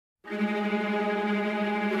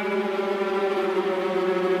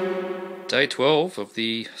Day 12 of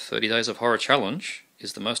the 30 Days of Horror Challenge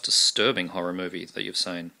is the most disturbing horror movie that you've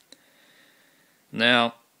seen.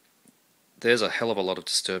 Now, there's a hell of a lot of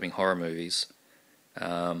disturbing horror movies.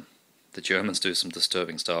 The Germans do some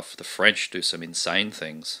disturbing stuff. The French do some insane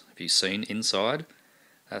things. Have you seen Inside?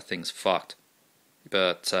 That thing's fucked.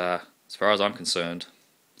 But as far as I'm concerned,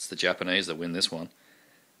 it's the Japanese that win this one.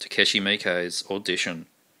 Takeshi Miike's Audition.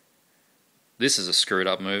 This is a screwed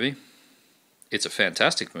up movie. It's a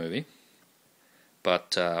fantastic movie.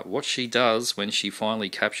 But what she does when she finally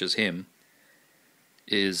captures him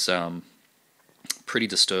is pretty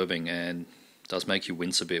disturbing and does make you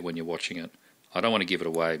wince a bit when you're watching it. I don't want to give it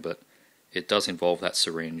away, but it does involve that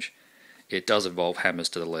syringe. It does involve hammers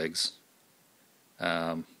to the legs.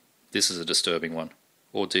 This is a disturbing one.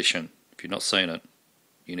 Audition. If you've not seen it,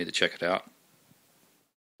 you need to check it out.